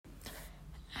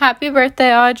Happy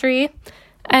birthday, Audrey.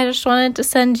 I just wanted to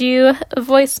send you a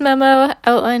voice memo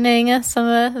outlining some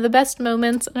of the best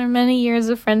moments in our many years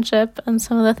of friendship and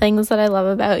some of the things that I love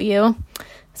about you.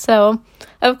 So,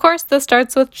 of course, this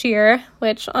starts with cheer,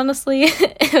 which honestly,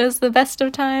 it was the best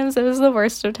of times, it was the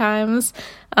worst of times,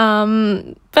 but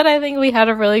I think we had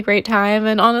a really great time,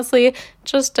 and honestly,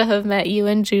 just to have met you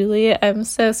and Julie, I'm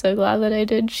so glad that I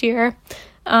did cheer.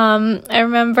 I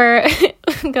remember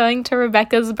going to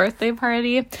Rebecca's birthday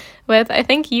party with, I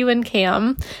think, you and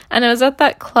Cam, and I was at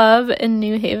that club in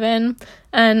New Haven,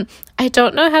 and I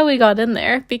don't know how we got in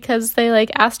there because they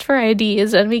asked for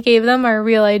IDs, and we gave them our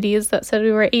real IDs that said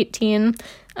we were 18,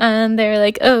 and they were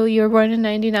like, oh, you were born in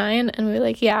 99, and we were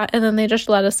like, yeah, and then they just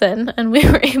let us in, and we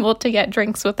were able to get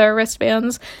drinks with our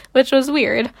wristbands, which was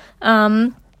weird,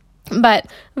 but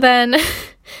then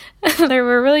there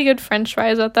were really good french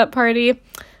fries at that party.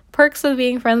 Perks of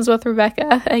being friends with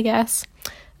Rebecca, I guess.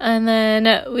 And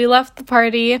then we left the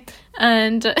party,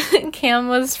 and Cam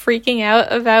was freaking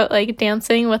out about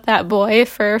dancing with that boy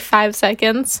for 5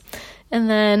 seconds. And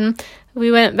then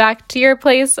we went back to your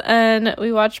place and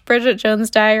we watched Bridget Jones'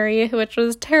 Diary, which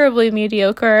was terribly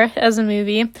mediocre as a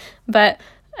movie, but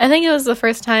I think it was the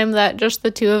first time that just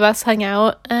the two of us hung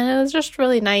out, and it was just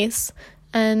really nice.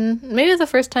 And maybe the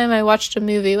first time I watched a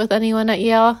movie with anyone at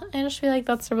Yale. I just feel like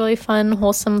that's a really fun,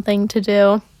 wholesome thing to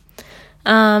do.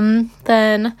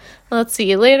 Then, let's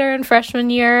see, later in freshman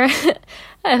year,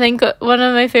 I think one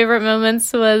of my favorite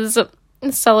moments was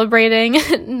celebrating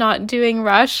not doing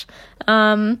Rush.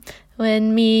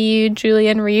 When me, you, Julie,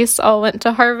 and Reese all went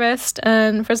to Harvest,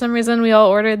 and for some reason we all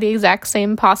ordered the exact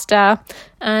same pasta.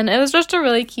 And it was just a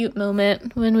really cute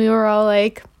moment when we were all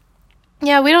like,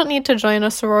 yeah, we don't need to join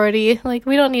a sorority.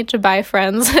 We don't need to buy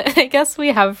friends. I guess we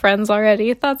have friends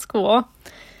already. That's cool.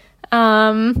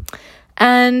 And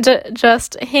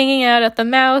just hanging out at the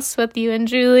Mouse with you and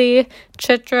Julie,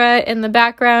 Chitra in the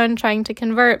background trying to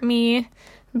convert me,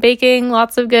 baking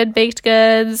lots of good baked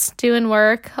goods, doing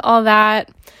work, all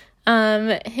that.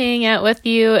 Hanging out with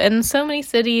you in so many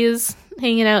cities,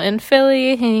 hanging out in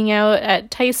Philly, hanging out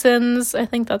at Tyson's. I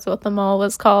think that's what the mall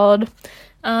was called.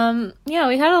 Yeah,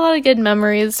 we had a lot of good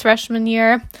memories freshman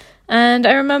year, and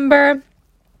I remember,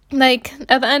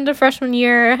 at the end of freshman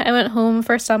year, I went home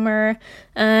for summer,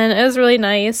 and it was really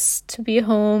nice to be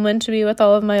home and to be with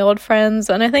all of my old friends,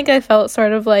 and I think I felt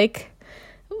sort of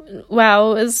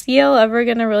wow, is Yale ever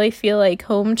gonna really feel like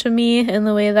home to me in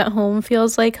the way that home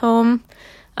feels like home?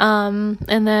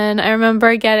 And then I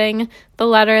remember getting the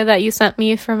letter that you sent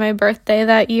me for my birthday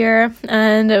that year,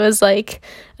 and it was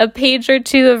a page or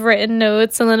two of written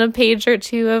notes and then a page or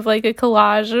two of a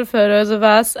collage of photos of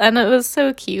us, and it was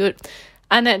so cute,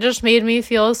 and it just made me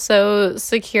feel so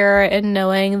secure in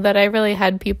knowing that I really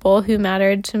had people who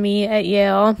mattered to me at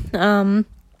Yale.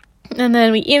 And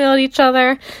then we emailed each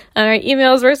other, and our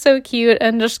emails were so cute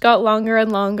and just got longer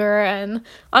and longer. And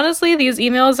honestly, these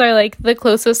emails are the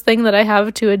closest thing that I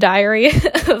have to a diary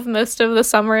of most of the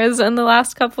summers in the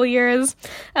last couple years.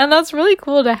 And that's really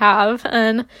cool to have.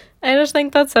 And I just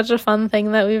think that's such a fun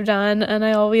thing that we've done. And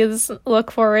I always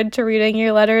look forward to reading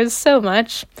your letters so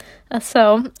much.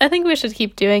 So I think we should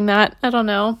keep doing that. I don't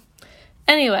know.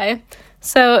 Anyway,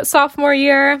 so sophomore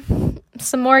year,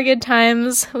 some more good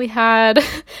times. We had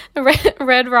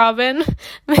Red Robin,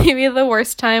 maybe the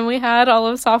worst time we had all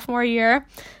of sophomore year.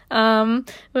 When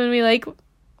we I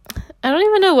don't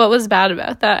even know what was bad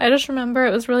about that. I just remember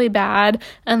it was really bad,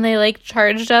 and they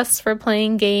charged us for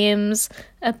playing games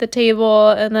at the table,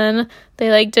 and then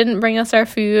they didn't bring us our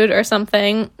food or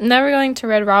something. Never going to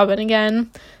Red Robin again.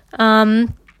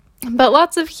 But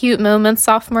lots of cute moments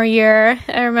sophomore year.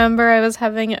 I remember I was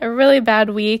having a really bad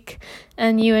week,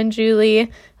 and you and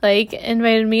Julie,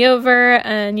 invited me over,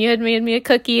 and you had made me a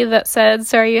cookie that said,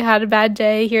 sorry you had a bad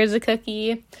day, here's a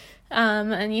cookie.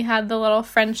 And you had the little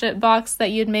friendship box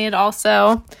that you'd made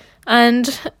also. And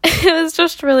it was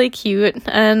just really cute,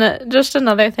 and just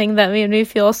another thing that made me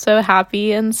feel so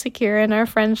happy and secure in our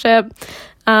friendship.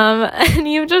 And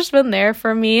you've just been there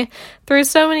for me through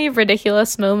so many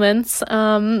ridiculous moments.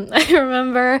 I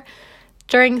remember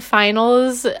during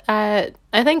finals I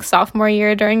think sophomore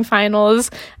year during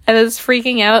finals, I was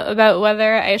freaking out about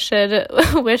whether I should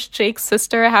wish Jake's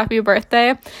sister a happy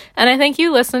birthday. And I think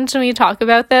you listened to me talk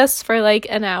about this for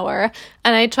an hour.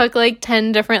 And I took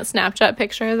 10 different Snapchat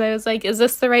pictures. I was is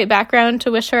this the right background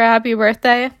to wish her a happy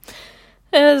birthday?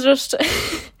 It was just,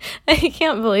 I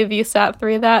can't believe you sat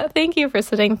through that. Thank you for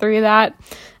sitting through that.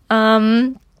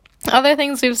 Other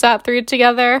things we've sat through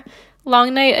together.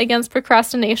 Long night against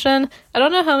procrastination. I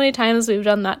don't know how many times we've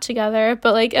done that together,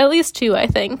 but at least 2, I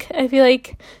think. I feel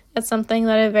like it's something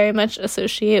that I very much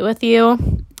associate with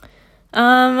you.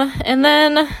 And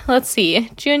then, let's see,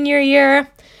 junior year,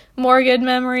 more good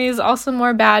memories, also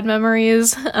more bad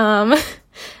memories. I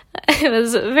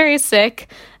was very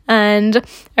sick, and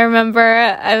I remember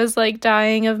I was like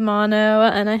dying of mono,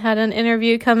 and I had an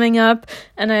interview coming up,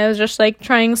 and I was just like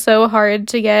trying so hard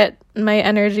to get my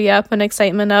energy up and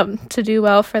excitement up to do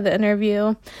well for the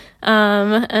interview.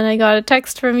 And I got a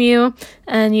text from you,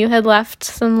 and you had left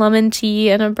some lemon tea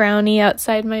and a brownie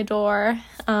outside my door.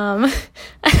 And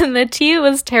the tea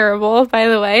was terrible, by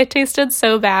the way. It tasted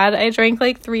so bad. I drank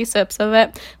like 3 sips of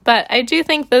it, but I do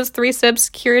think those 3 sips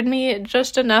cured me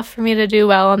just enough for me to do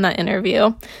well on that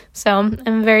interview. So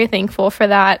I'm very thankful for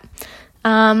that.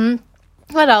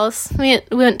 What else? We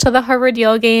went to the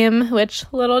Harvard-Yale game, which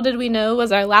little did we know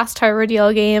was our last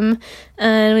Harvard-Yale game,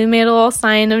 and we made a little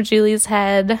sign of Julie's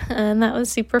head, and that was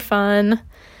super fun.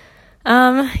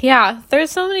 Yeah,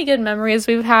 there's so many good memories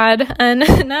we've had, and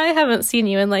now I haven't seen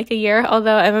you in like a year,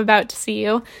 although I'm about to see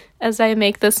you as I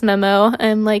make this memo.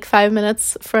 I'm like 5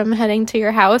 minutes from heading to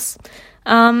your house.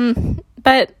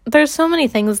 But there's so many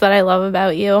things that I love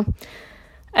about you.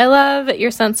 I love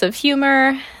your sense of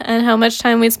humor and how much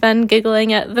time we spend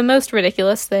giggling at the most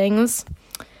ridiculous things.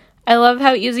 I love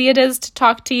how easy it is to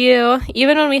talk to you.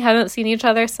 Even when we haven't seen each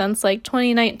other since like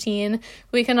 2019,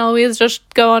 we can always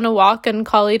just go on a walk and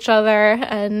call each other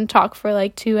and talk for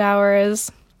like 2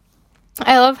 hours.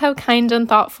 I love how kind and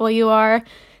thoughtful you are.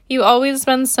 You always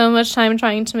spend so much time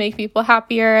trying to make people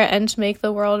happier and to make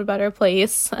the world a better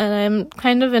place, and I'm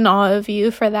kind of in awe of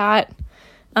you for that.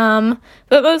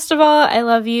 But most of all, I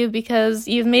love you because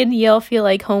you've made Yale feel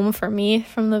like home for me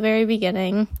from the very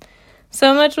beginning.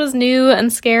 So much was new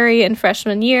and scary in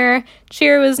freshman year.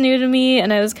 Cheer was new to me,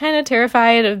 and I was kind of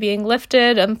terrified of being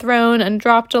lifted and thrown and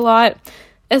dropped a lot,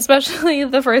 especially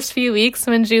the first few weeks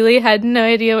when Julie had no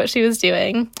idea what she was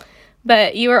doing.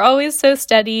 But you were always so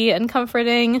steady and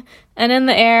comforting, and in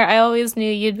the air, I always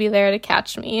knew you'd be there to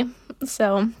catch me.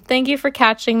 So thank you for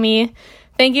catching me.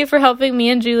 Thank you for helping me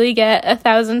and Julie get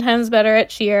 1,000 times better at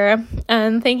cheer,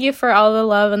 and thank you for all the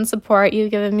love and support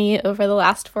you've given me over the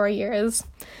last 4 years.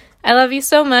 I love you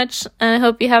so much, and I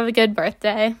hope you have a good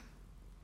birthday.